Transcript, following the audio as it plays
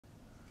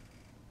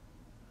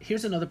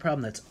here's another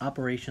problem that's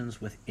operations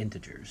with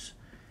integers.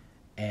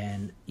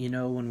 And you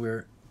know, when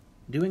we're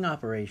doing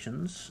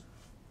operations,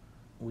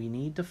 we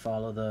need to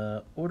follow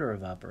the order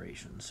of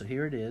operations. So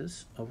here it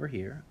is over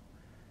here.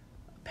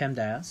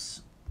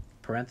 PEMDAS,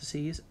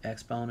 parentheses,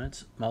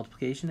 exponents,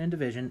 multiplication and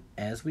division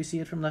as we see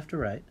it from left to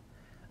right,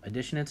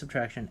 addition and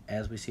subtraction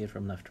as we see it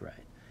from left to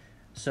right.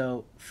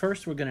 So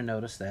first we're going to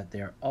notice that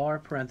there are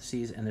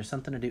parentheses and there's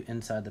something to do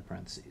inside the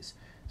parentheses.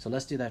 So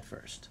let's do that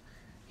first.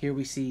 Here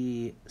we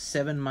see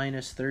 7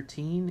 minus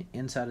 13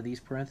 inside of these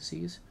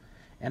parentheses.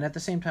 And at the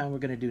same time, we're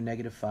going to do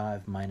negative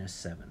 5 minus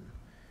 7.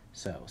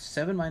 So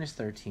 7 minus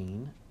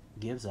 13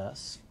 gives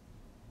us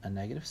a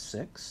negative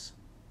 6.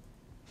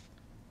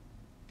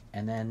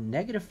 And then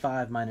negative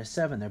 5 minus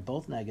 7, they're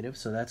both negative,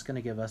 so that's going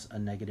to give us a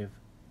negative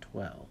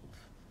 12.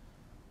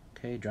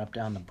 Okay, drop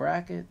down the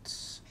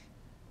brackets,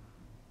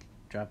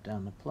 drop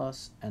down the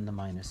plus and the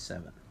minus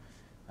 7.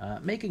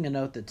 Making a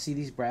note that, see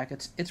these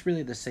brackets, it's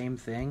really the same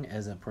thing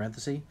as a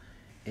parenthesis.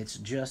 It's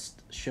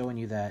just showing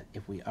you that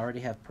if we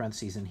already have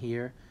parentheses in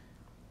here,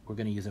 we're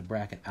going to use a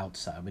bracket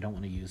outside. We don't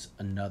want to use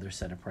another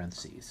set of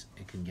parentheses.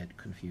 It can get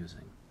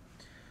confusing.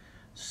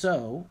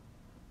 So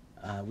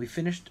we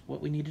finished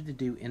what we needed to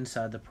do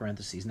inside the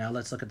parentheses. Now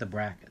let's look at the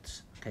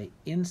brackets. Okay,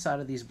 inside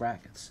of these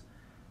brackets,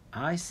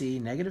 I see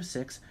negative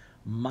 6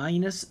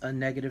 minus a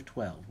negative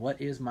 12.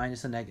 What is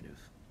minus a negative?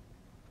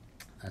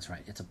 That's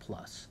right, it's a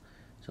plus.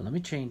 So let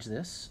me change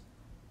this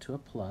to a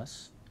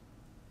plus.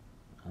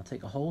 I'll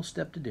take a whole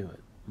step to do it.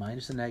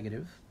 Minus a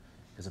negative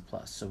is a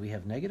plus. So we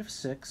have negative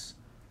 6.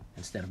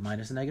 Instead of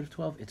minus a negative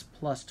 12, it's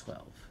plus 12.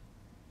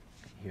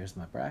 Okay, here's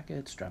my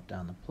brackets. Drop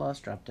down the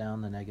plus, drop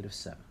down the negative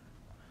 7.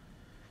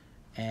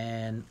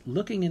 And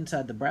looking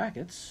inside the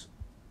brackets,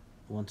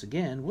 once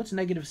again, what's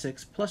negative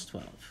 6 plus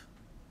 12?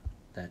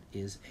 That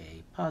is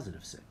a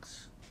positive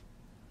 6.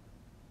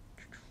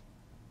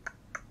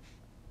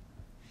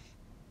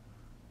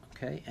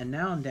 Okay, and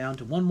now I'm down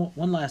to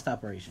one last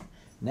operation.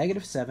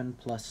 Negative 7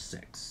 plus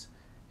 6.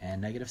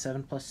 And negative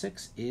 7 plus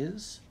 6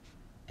 is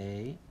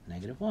a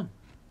negative 1.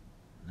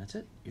 And that's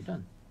it. You're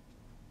done.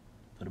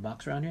 Put a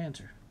box around your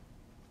answer.